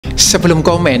Sebelum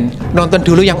komen, nonton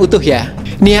dulu yang utuh ya.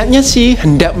 Niatnya sih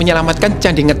hendak menyelamatkan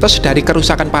Candi Ngetos dari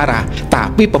kerusakan parah,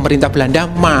 tapi pemerintah Belanda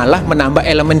malah menambah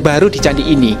elemen baru di candi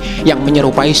ini yang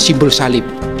menyerupai simbol salib.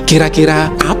 Kira-kira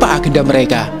apa agenda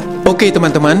mereka? Oke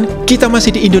teman-teman, kita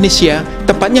masih di Indonesia,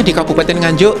 tepatnya di Kabupaten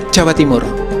Nganjuk, Jawa Timur.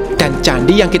 Dan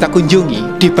candi yang kita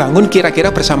kunjungi dibangun kira-kira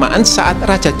bersamaan saat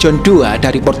Raja John II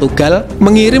dari Portugal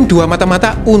mengirim 2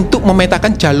 mata-mata untuk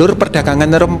memetakan jalur perdagangan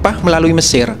rempah melalui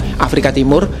Mesir, Afrika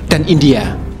Timur, dan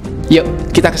India. Yuk,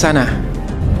 kita ke sana.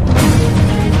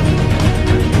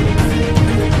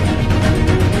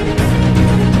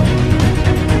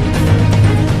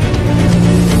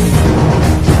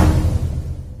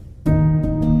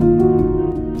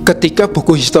 Ketika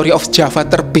buku History of Java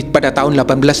terbit pada tahun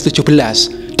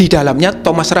 1817, di dalamnya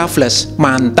Thomas Raffles,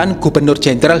 mantan Gubernur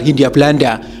Jenderal Hindia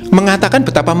Belanda, mengatakan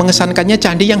betapa mengesankannya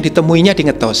candi yang ditemuinya di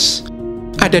Ngetos.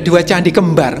 Ada 2 candi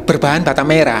kembar berbahan bata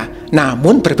merah,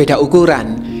 namun berbeda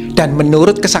ukuran, dan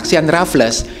menurut kesaksian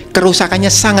Raffles, kerusakannya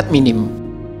sangat minim.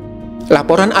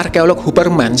 Laporan arkeolog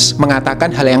Hubermans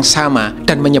mengatakan hal yang sama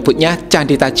dan menyebutnya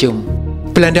Candi Tajum.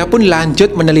 Belanda pun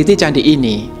lanjut meneliti candi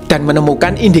ini dan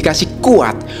menemukan indikasi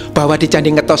kuat bahwa di Candi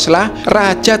Ngetoslah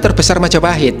raja terbesar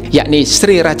Majapahit, yakni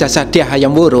Sri Raja Sadya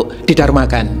Hayam Wuruk,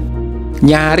 didarmakan.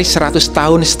 Nyaris 100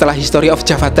 tahun setelah History of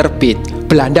Java terbit,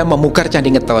 Belanda memukar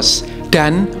Candi Ngetos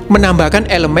dan menambahkan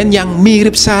elemen yang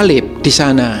mirip salib di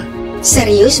sana.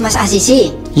 Serius, Mas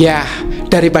Asisi? Ya,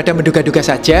 daripada menduga-duga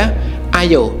saja,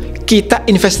 ayo kita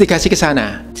investigasi ke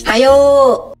sana. Ayo!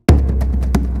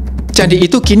 Candi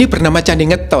itu kini bernama Candi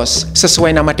Ngetos,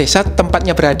 sesuai nama desa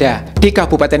tempatnya berada, di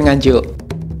Kabupaten Nganjuk.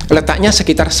 Letaknya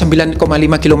sekitar 9,5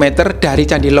 km dari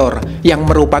Candi Lor, yang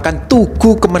merupakan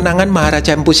tugu kemenangan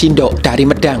Maharaja Empu Sindok dari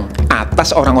Medang,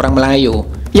 atas orang-orang Melayu,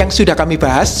 yang sudah kami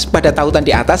bahas pada tautan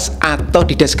di atas atau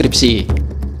di deskripsi.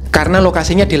 Karena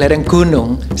lokasinya di lereng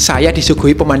gunung, saya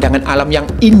disuguhi pemandangan alam yang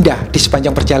indah di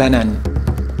sepanjang perjalanan.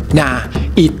 Nah,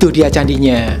 itu dia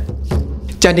candinya.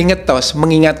 Candi Ngetos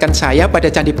mengingatkan saya pada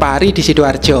Candi Pari di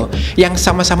Sidoarjo yang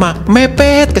sama-sama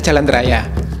mepet ke jalan raya.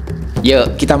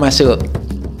 Yuk, kita masuk.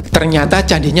 Ternyata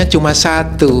candinya cuma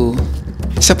 1.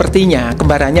 Sepertinya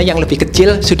kembarannya yang lebih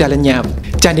kecil sudah lenyap.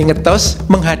 Candi Ngetos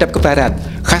menghadap ke barat,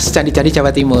 khas candi-candi Jawa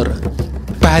Timur.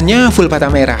 Bahannya full bata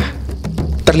merah.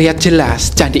 Terlihat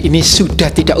jelas candi ini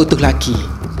sudah tidak utuh lagi.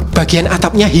 Bagian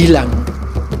atapnya hilang.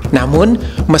 Namun,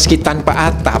 meski tanpa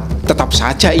atap, tetap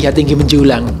saja ia tinggi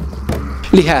menjulang.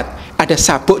 Lihat, ada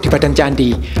sabuk di badan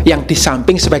candi yang di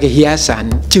samping sebagai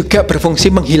hiasan juga berfungsi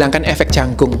menghilangkan efek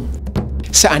jangkung.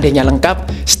 Seandainya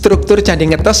lengkap, struktur Candi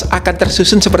Ngetos akan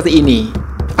tersusun seperti ini.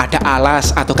 Ada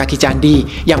alas atau kaki candi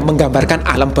yang menggambarkan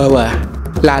alam bawah.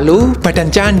 Lalu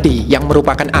badan candi yang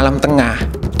merupakan alam tengah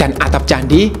dan atap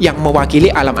candi yang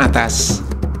mewakili alam atas.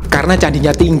 Karena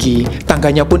candinya tinggi,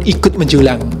 tangganya pun ikut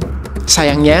menjulang.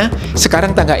 Sayangnya,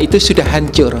 sekarang tangga itu sudah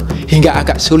hancur hingga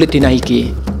agak sulit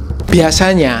dinaiki.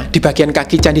 Biasanya di bagian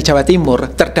kaki Candi Jawa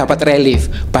Timur terdapat relief,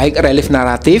 baik relief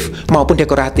naratif maupun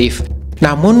dekoratif.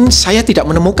 Namun saya tidak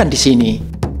menemukan di sini.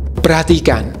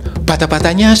 Perhatikan,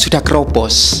 bata-batanya sudah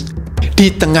keropos.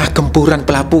 Di tengah gempuran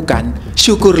pelapukan,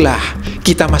 syukurlah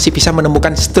kita masih bisa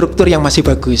menemukan struktur yang masih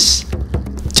bagus.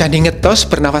 Candi Ngetos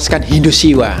bernafaskan Hindu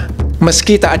Siwa.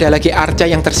 Meski tak ada lagi arca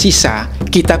yang tersisa,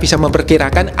 kita bisa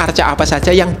memperkirakan arca apa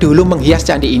saja yang dulu menghias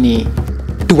candi ini.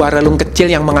 2 relung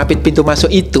kecil yang mengapit pintu masuk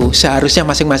itu seharusnya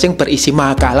masing-masing berisi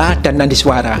Mahakala dan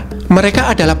Nandiswara.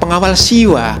 Mereka adalah pengawal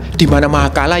Siwa, di mana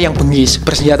Mahakala yang bengis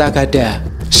bersenjata gada.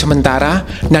 Sementara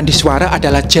Nandiswara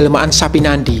adalah jelmaan sapi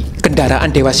Nandi,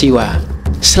 kendaraan Dewa Siwa.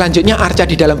 Selanjutnya arca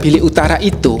di dalam bilik utara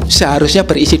itu seharusnya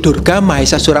berisi Durga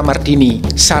Mahesa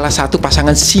Suramardini, salah satu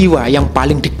pasangan Siwa yang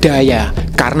paling dikdaya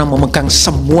karena memegang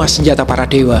semua senjata para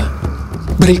dewa.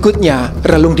 Berikutnya,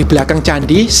 relung di belakang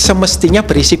candi semestinya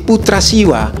berisi putra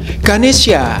Siwa,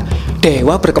 Ganesha,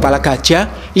 dewa berkepala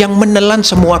gajah yang menelan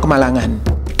semua kemalangan.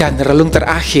 Dan relung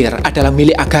terakhir adalah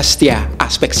milik Agastya,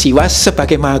 aspek Siwa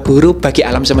sebagai mahaguru bagi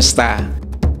alam semesta.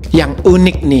 Yang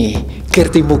unik nih,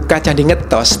 kirti muka Candi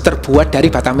Ngetos terbuat dari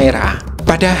bata merah.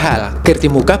 Padahal, kirti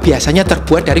muka biasanya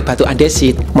terbuat dari batu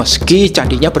andesit, meski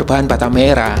candinya berbahan bata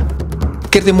merah.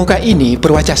 Kirti muka ini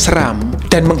berwajah seram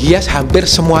dan menghias hampir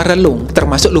semua relung,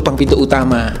 termasuk lubang pintu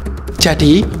utama.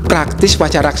 Jadi, praktis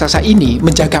wajah raksasa ini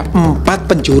menjaga 4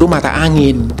 penjuru mata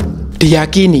angin.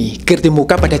 Diyakini, kirti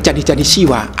muka pada candi-candi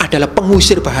Siwa adalah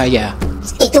pengusir bahaya.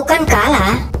 Itu kan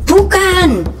Kala,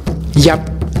 bukan? Yap,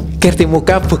 kirti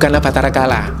muka bukanlah Batara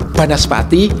Kala,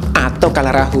 Banaspati, atau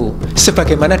Kalarahu,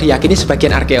 sebagaimana diyakini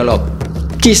sebagian arkeolog.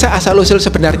 Kisah asal-usul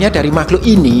sebenarnya dari makhluk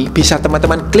ini bisa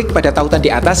teman-teman klik pada tautan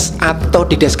di atas atau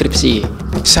di deskripsi.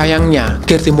 Sayangnya,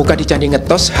 kirti muka di Candi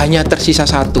Ngetos hanya tersisa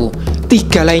 1.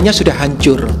 3 lainnya sudah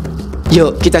hancur.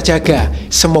 Yuk, kita jaga.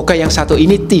 Semoga yang 1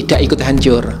 ini tidak ikut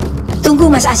hancur. Tunggu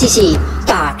Mas ASISI,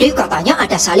 tadi katanya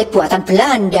ada salib buatan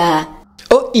Belanda.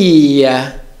 Oh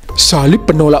iya, salib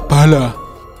penolak bala.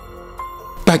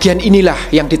 Bagian inilah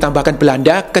yang ditambahkan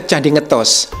Belanda ke Candi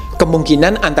Ngetos.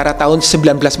 Kemungkinan antara tahun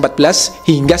 1914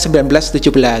 hingga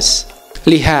 1917.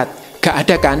 Lihat, gak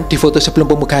ada kan di foto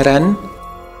sebelum pemugaran?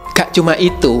 Gak cuma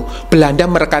itu, Belanda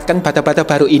merekatkan bata-bata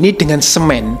baru ini dengan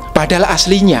semen. Padahal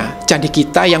aslinya, candi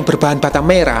kita yang berbahan bata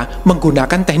merah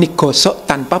menggunakan teknik gosok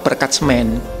tanpa perekat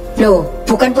semen. Loh,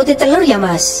 bukan putih telur ya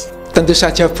Mas? Tentu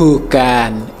saja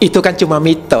bukan. Itu kan cuma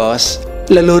mitos.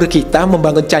 Leluhur kita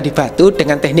membangun candi batu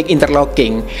dengan teknik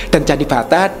interlocking dan candi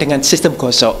bata dengan sistem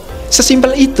gosok.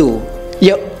 Sesimpel itu.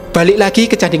 Yuk, balik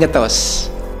lagi ke Candi Ngetos.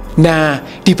 Nah,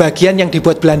 di bagian yang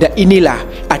dibuat Belanda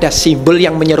inilah ada simbol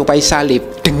yang menyerupai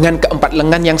salib dengan keempat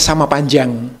lengan yang sama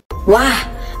panjang. Wah,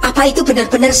 apa itu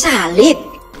benar-benar salib?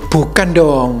 Bukan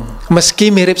dong. Meski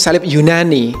mirip salib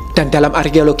Yunani dan dalam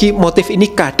arkeologi motif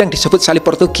ini kadang disebut salib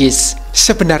Portugis,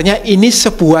 sebenarnya ini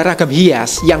sebuah ragam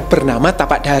hias yang bernama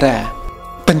tapak dara.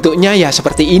 Bentuknya ya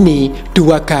seperti ini,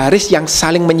 2 garis yang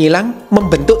saling menyilang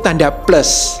membentuk tanda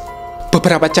plus.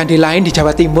 Beberapa candi lain di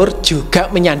Jawa Timur juga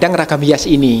menyandang ragam hias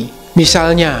ini.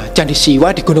 Misalnya, Candi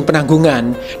Siwa di Gunung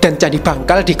Penanggungan dan Candi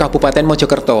Bangkal di Kabupaten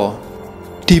Mojokerto.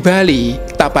 Di Bali,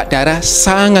 tapak dara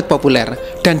sangat populer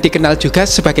dan dikenal juga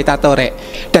sebagai tatorek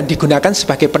dan digunakan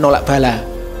sebagai penolak bala.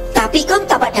 Tapi kan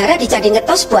tapak dara di Candi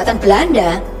Ngetos buatan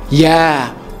Belanda.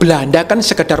 Ya, Belanda kan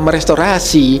sekedar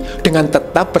merestorasi dengan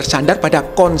tetap bersandar pada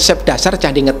konsep dasar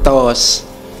Candi Ngetos.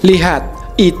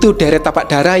 Lihat, itu deret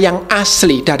tapak dara yang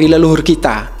asli dari leluhur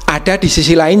kita. Ada di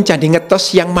sisi lain Candi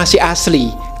Ngetos yang masih asli,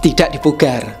 tidak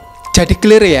dipugar. Jadi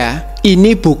clear ya,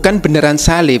 ini bukan beneran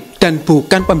salib dan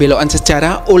bukan pembeloan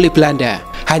sejarah oleh Belanda.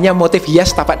 Hanya motif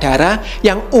hias tapak dara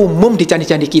yang umum di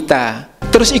candi-candi kita.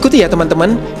 Terus ikuti ya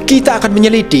teman-teman, kita akan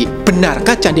menyelidik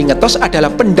benarkah Candi Ngetos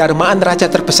adalah pendarmaan raja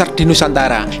terbesar di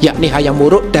Nusantara, yakni Hayam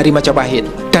Wuruk dari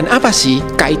Majapahit. Dan apa sih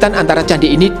kaitan antara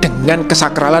candi ini dengan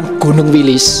kesakralan Gunung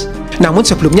Wilis? Namun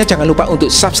sebelumnya jangan lupa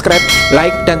untuk subscribe,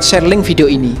 like, dan share link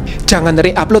video ini. Jangan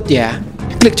re-upload ya.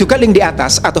 Klik juga link di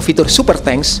atas atau fitur Super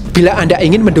Thanks bila Anda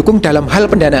ingin mendukung dalam hal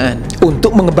pendanaan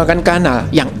untuk mengembangkan kanal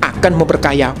yang akan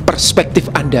memperkaya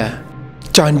perspektif Anda.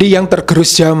 Candi yang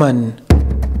tergerus zaman.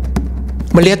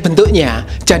 Melihat bentuknya,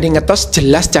 Candi Ngetos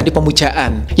jelas candi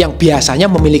pemujaan yang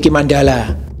biasanya memiliki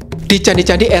mandala. Di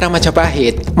candi-candi era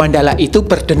Majapahit, mandala itu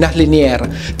berdenah linier,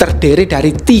 terdiri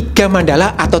dari 3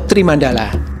 mandala atau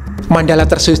trimandala. Mandala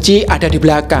tersuci ada di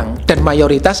belakang dan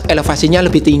mayoritas elevasinya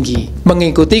lebih tinggi,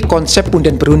 mengikuti konsep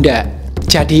punden berunda.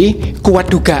 Jadi,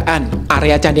 kuat dugaan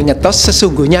area Candi Ngetos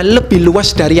sesungguhnya lebih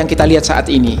luas dari yang kita lihat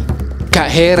saat ini. Gak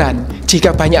heran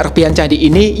jika banyak reruntuhan candi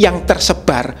ini yang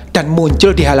tersebar dan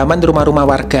muncul di halaman rumah-rumah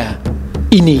warga.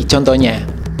 Ini contohnya.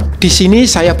 Di sini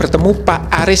saya bertemu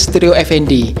Pak Aris Trio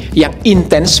Effendi yang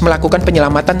intens melakukan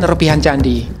penyelamatan reruntuhan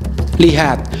candi.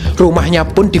 Lihat, rumahnya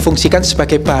pun difungsikan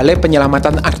sebagai balai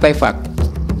penyelamatan artefak.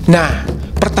 Nah,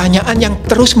 pertanyaan yang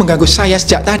terus mengganggu saya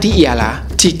sejak tadi ialah,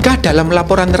 jika dalam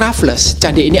laporan Raffles,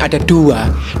 candi ini ada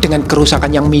 2 dengan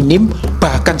kerusakan yang minim,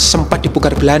 bahkan sempat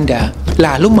dipugar Belanda,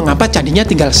 lalu mengapa candinya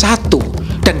tinggal 1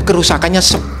 dan kerusakannya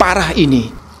separah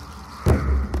ini?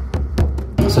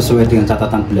 Sesuai dengan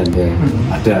catatan Belanda,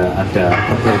 ada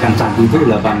perbaikan candi itu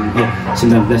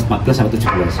 1914 sampai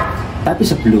 17. Tapi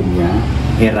sebelumnya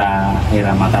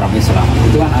era Mataram Islam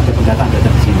itu kan ada pendatang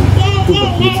datang ke sini. Itu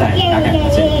berbuat saya kakek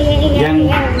saya. Yang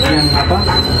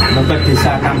membuat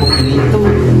desa kampung ini itu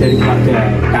dari keluarga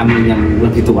kami yang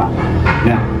lebih tua.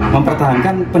 Nah,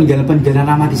 mempertahankan peninggalan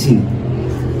lama di sini.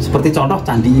 Seperti contoh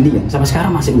candi ini ya, sampai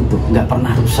sekarang masih utuh, nggak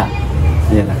pernah rusak.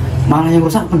 Ya kan? Malah yang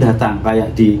rusak pendatang,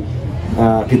 kayak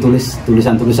ditulis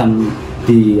tulisan-tulisan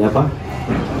di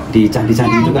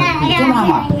candi-candi itu kan itu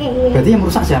lama. Berarti yang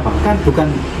merusak siapa? Kan bukan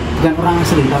orang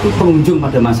asli tapi pengunjung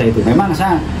pada masa itu. Memang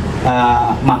saya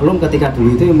maklum ketika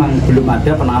dulu itu memang belum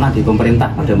ada penanganan di pemerintah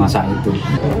pada masa itu.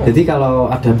 Jadi kalau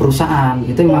ada perusahaan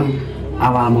itu memang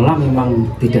awal mula memang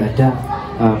tidak ada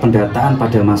pendataan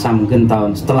pada masa mungkin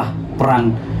tahun setelah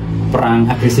perang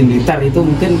agresi militer itu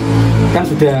mungkin kan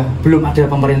sudah belum ada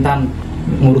pemerintahan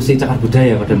ngurusi cagar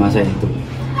budaya pada masa itu.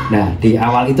 Nah, di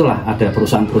awal itulah ada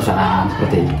perusahaan-perusahaan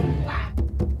seperti itu.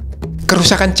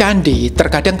 Kerusakan candi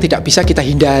terkadang tidak bisa kita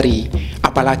hindari,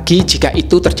 apalagi jika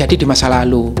itu terjadi di masa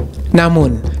lalu.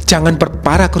 Namun, jangan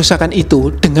perparah kerusakan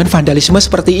itu dengan vandalisme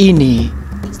seperti ini.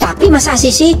 Tapi Mas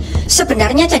ASISI,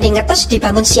 sebenarnya Candi Ngetos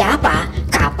dibangun siapa,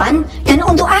 kapan, dan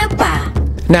untuk apa?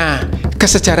 Nah,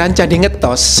 Kesejarahan Candi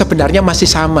Ngetos sebenarnya masih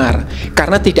samar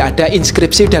karena tidak ada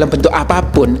inskripsi dalam bentuk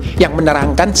apapun yang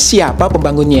menerangkan siapa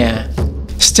pembangunnya.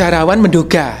 Sejarawan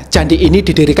menduga candi ini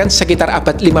didirikan sekitar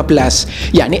abad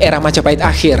 15, yakni era Majapahit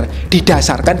akhir,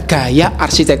 didasarkan gaya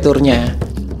arsitekturnya.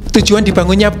 Tujuan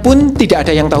dibangunnya pun tidak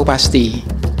ada yang tahu pasti.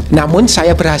 Namun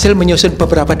saya berhasil menyusun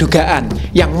beberapa dugaan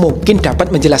yang mungkin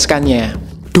dapat menjelaskannya.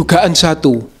 Dugaan 1,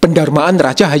 pendarmaan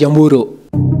Raja Hayam Wuruk.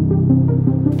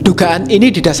 Dugaan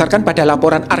ini didasarkan pada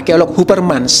laporan arkeolog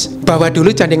Huppermans bahwa dulu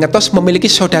Candi Ngetos memiliki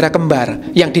saudara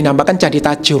kembar yang dinamakan Candi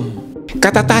Tajung.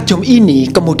 Kata Tajung ini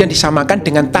kemudian disamakan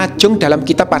dengan Tajung dalam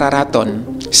kitab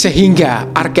Pararaton.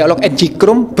 Sehingga arkeolog Edy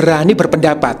Chandra berani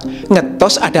berpendapat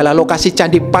Ngetos adalah lokasi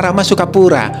Candi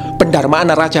Paramasukapura,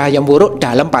 pendarmaan Raja Hayam Wuruk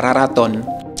dalam Pararaton.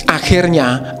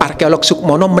 Akhirnya, arkeolog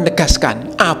Sukmono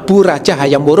menegaskan Abu Raja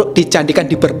Hayam Wuruk dicandikan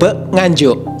di Berbek,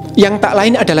 Nganjuk, yang tak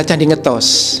lain adalah Candi Ngetos.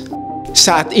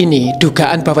 Saat ini,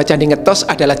 dugaan bahwa Candi Ngetos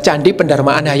adalah candi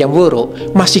pendarmaan Hayam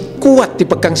Wuruk masih kuat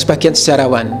dipegang sebagian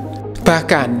sejarawan.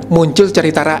 Bahkan, muncul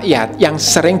cerita rakyat yang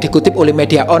sering dikutip oleh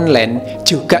media online,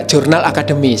 juga jurnal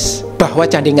akademis, bahwa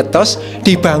Candi Ngetos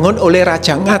dibangun oleh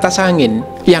Raja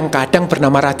Ngatasangin, yang kadang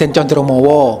bernama Raden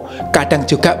Condromowo, kadang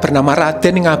juga bernama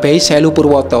Raden Ngabehi Selu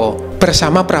Purwoto,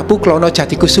 bersama Prabu Klono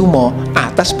Jatikusumo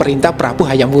atas perintah Prabu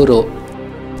Hayam Wuruk.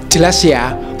 Jelas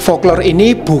ya, folklore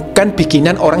ini bukan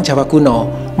bikinan orang Jawa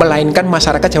kuno, melainkan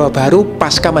masyarakat Jawa Baru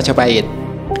pasca Majapahit.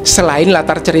 Selain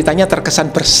latar ceritanya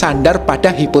terkesan bersandar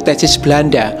pada hipotesis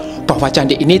Belanda bahwa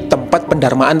candi ini tempat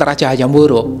pendarmaan Raja Hayam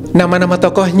Wuruk, nama-nama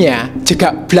tokohnya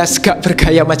juga blas gak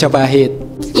bergaya Majapahit.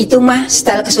 Itu mah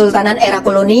style kesultanan era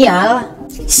kolonial.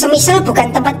 Semisal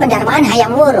bukan tempat pendarmaan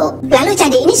Hayam Wuruk, lalu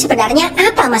candi ini sebenarnya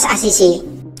apa, Mas Asisi?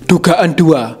 Dugaan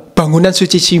 2, bangunan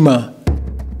suci Sima.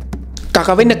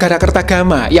 KKW Negara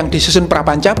Kertagama yang disusun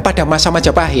Prapanca pada masa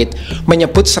Majapahit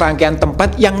menyebut serangkaian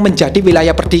tempat yang menjadi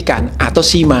wilayah perdikan atau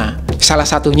Sima. Salah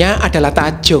satunya adalah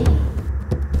Tajung.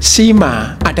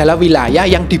 Sima adalah wilayah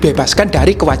yang dibebaskan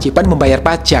dari kewajiban membayar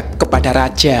pajak kepada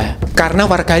raja karena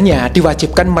warganya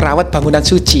diwajibkan merawat bangunan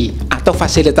suci atau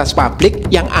fasilitas publik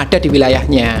yang ada di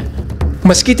wilayahnya.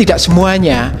 Meski tidak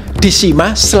semuanya, di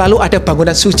Sima selalu ada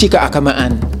bangunan suci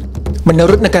keagamaan.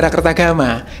 Menurut Negara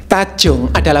Kertagama,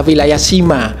 Tajung adalah wilayah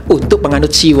Sima untuk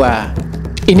penganut Siwa.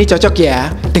 Ini cocok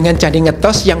ya dengan Candi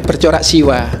Ngetos yang bercorak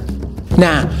Siwa.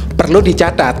 Nah, perlu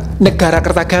dicatat, Negara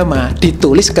Kertagama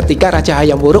ditulis ketika Raja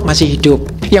Hayam Wuruk masih hidup,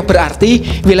 yang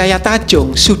berarti wilayah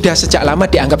Tajung sudah sejak lama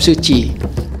dianggap suci.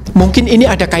 Mungkin ini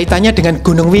ada kaitannya dengan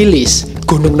Gunung Wilis,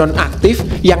 gunung non-aktif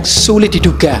yang sulit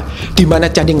diduga, di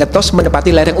mana Candi Ngetos menempati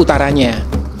lereng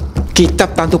utaranya.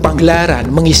 Kitab Tantu Panggelaran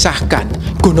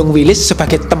mengisahkan Gunung Wilis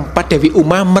sebagai tempat Dewi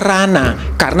Uma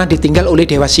merana karena ditinggal oleh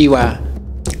Dewa Siwa.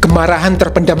 Kemarahan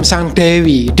terpendam sang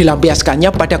Dewi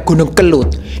dilampiaskannya pada Gunung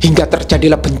Kelut hingga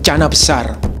terjadilah bencana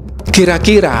besar.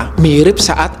 Kira-kira mirip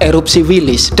saat erupsi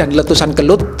Wilis dan letusan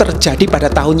Kelut terjadi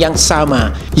pada tahun yang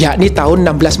sama, yakni tahun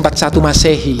 1641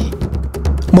 Masehi.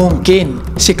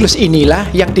 Mungkin siklus inilah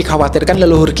yang dikhawatirkan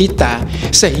leluhur kita,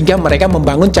 sehingga mereka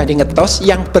membangun Candi Ngetos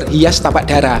yang berhias tapak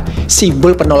dara,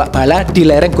 simbol penolak bala di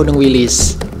lereng Gunung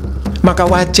Wilis. Maka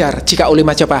wajar jika oleh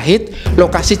Majapahit,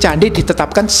 lokasi candi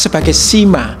ditetapkan sebagai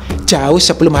Sima jauh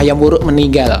sebelum Hayam Wuruk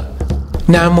meninggal.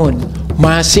 Namun,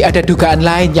 masih ada dugaan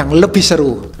lain yang lebih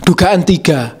seru. Dugaan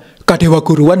 3, Kadewa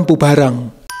Guruan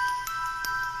Pubarang.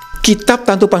 Kitab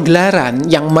Tantu Panggelaran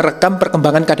yang merekam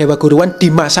perkembangan Kadewa Guruan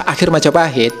di masa akhir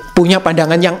Majapahit punya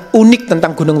pandangan yang unik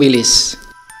tentang Gunung Wilis.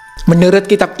 Menurut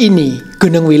kitab ini,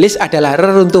 Gunung Wilis adalah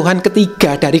reruntuhan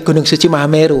ketiga dari Gunung Suci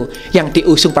Mahameru yang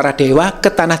diusung para dewa ke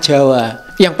tanah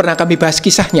Jawa, yang pernah kami bahas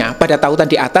kisahnya pada tautan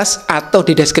di atas atau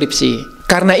di deskripsi.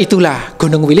 Karena itulah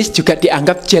Gunung Wilis juga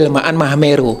dianggap jelmaan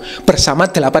Mahameru bersama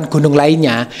 8 gunung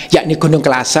lainnya, yakni Gunung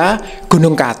Kelasa,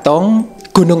 Gunung Katong,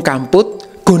 Gunung Kamput,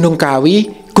 Gunung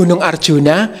Kawi, Gunung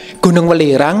Arjuna, Gunung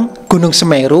Welirang, Gunung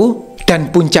Semeru, dan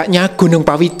puncaknya Gunung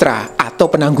Pawitra atau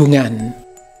Penanggungan.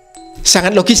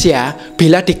 Sangat logis ya,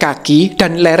 bila di kaki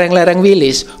dan lereng-lereng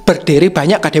Wilis berdiri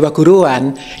banyak Kadewa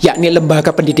Guruan, yakni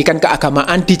lembaga pendidikan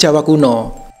keagamaan di Jawa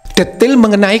kuno. Detail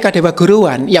mengenai Kadewa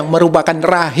Guruan yang merupakan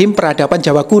rahim peradaban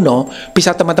Jawa kuno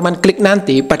bisa teman-teman klik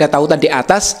nanti pada tautan di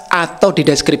atas atau di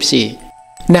deskripsi.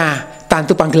 Nah,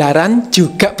 Tantu Panggelaran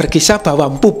juga berkisah bahwa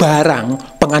Mpu Barang,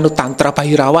 penganut Tantra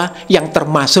Bahirawa yang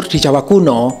termasuk di Jawa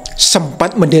kuno,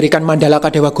 sempat mendirikan mandala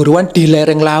Kadewa Guruan di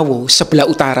lereng Lawu sebelah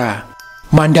utara.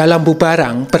 Mandala Mpu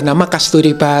Barang bernama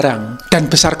Kasturi Barang, dan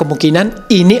besar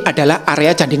kemungkinan ini adalah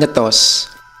area Candi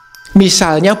Ngetos.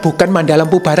 Misalnya bukan mandala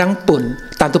Mpu Barang pun,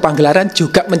 Tantu Panggelaran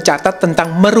juga mencatat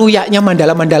tentang meruyaknya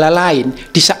mandala-mandala lain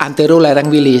di seantero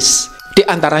lereng Wilis. Di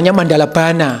antaranya Mandala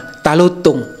Bana,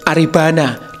 Talutung,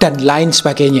 Aribana, dan lain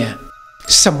sebagainya.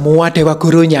 Semua dewa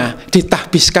gurunya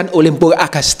ditahbiskan oleh Mpu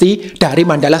Agasti dari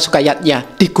Mandala Sukayatnya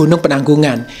di Gunung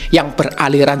Penanggungan yang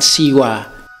beraliran Siwa.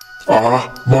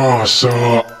 Ah,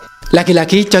 masa?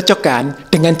 Lagi-lagi cocok kan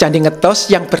dengan Candi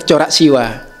Ngetos yang bercorak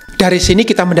Siwa. Dari sini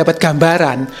kita mendapat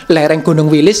gambaran lereng Gunung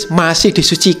Wilis masih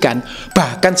disucikan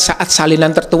bahkan saat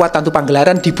salinan tertua Tantu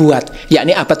Panggelaran dibuat,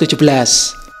 yakni abad 17.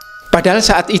 Padahal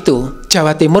saat itu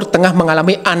Jawa Timur tengah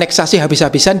mengalami aneksasi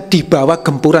habis-habisan di bawah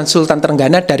gempuran Sultan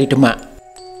Trenggana dari Demak.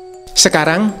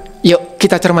 Sekarang yuk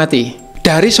kita cermati.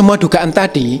 Dari semua dugaan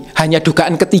tadi, hanya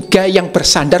dugaan ketiga yang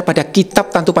bersandar pada kitab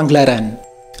Tantu Panggelaran.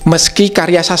 Meski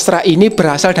karya sastra ini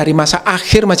berasal dari masa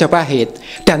akhir Majapahit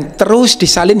dan terus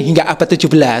disalin hingga abad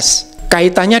 17,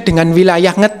 kaitannya dengan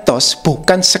wilayah Ngetos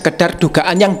bukan sekedar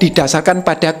dugaan yang didasarkan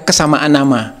pada kesamaan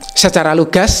nama. Secara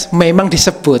lugas memang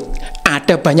disebut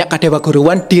ada banyak kadewa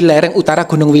guruan di lereng utara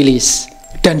Gunung Wilis.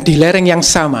 Dan di lereng yang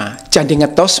sama, Candi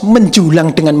Ngetos menjulang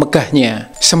dengan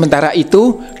megahnya. Sementara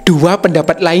itu, dua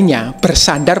pendapat lainnya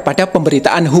bersandar pada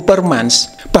pemberitaan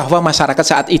Huppermans bahwa masyarakat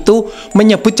saat itu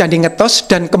menyebut Candi Ngetos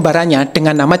dan kembarannya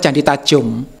dengan nama Candi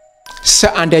Tajum.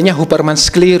 Seandainya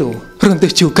Huppermans keliru, runtuh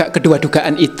juga kedua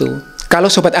dugaan itu. Kalau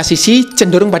Sobat ASISI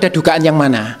cenderung pada dugaan yang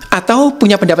mana? Atau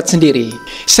punya pendapat sendiri?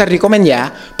 Share di komen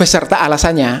ya, beserta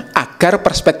alasannya agar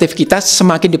perspektif kita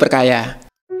semakin diperkaya.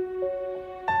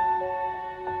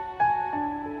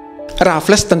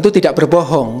 Raffles tentu tidak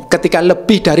berbohong ketika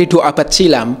lebih dari 2 abad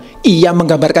silam ia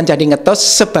menggambarkan Candi Ngetos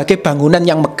sebagai bangunan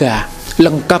yang megah,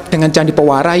 lengkap dengan candi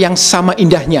pewara yang sama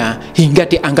indahnya hingga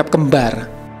dianggap kembar.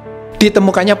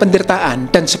 Ditemukannya pentirtaan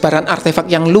dan sebaran artefak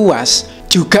yang luas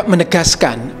juga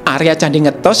menegaskan area Candi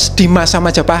Ngetos di masa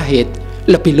Majapahit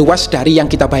lebih luas dari yang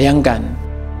kita bayangkan.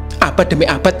 Abad demi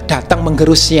abad datang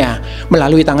menggerusnya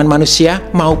melalui tangan manusia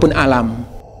maupun alam.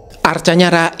 Arcanya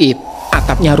raib,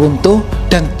 atapnya runtuh,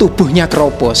 dan tubuhnya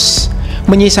keropos,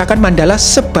 menyisakan mandala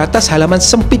sebatas halaman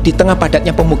sempit di tengah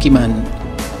padatnya pemukiman.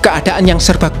 Keadaan yang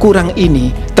serba kurang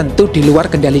ini tentu di luar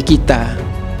kendali kita.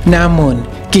 Namun,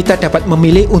 kita dapat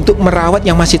memilih untuk merawat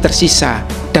yang masih tersisa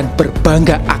dan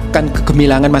berbangga akan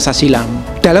kegemilangan masa silam.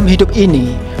 Dalam hidup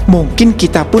ini, mungkin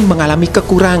kita pun mengalami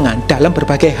kekurangan dalam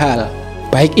berbagai hal,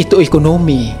 baik itu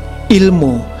ekonomi,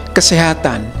 ilmu,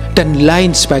 kesehatan, dan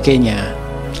lain sebagainya.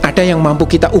 Ada yang mampu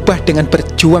kita ubah dengan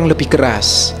berjuang lebih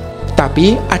keras,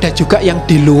 tapi ada juga yang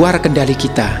di luar kendali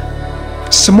kita.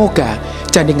 Semoga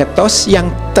Candi Ngetos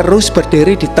yang terus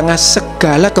berdiri di tengah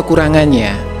segala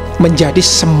kekurangannya menjadi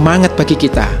semangat bagi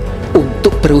kita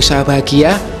untuk berusaha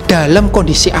bahagia dalam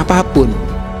kondisi apapun.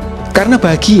 Karena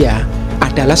bahagia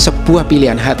adalah sebuah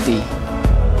pilihan hati.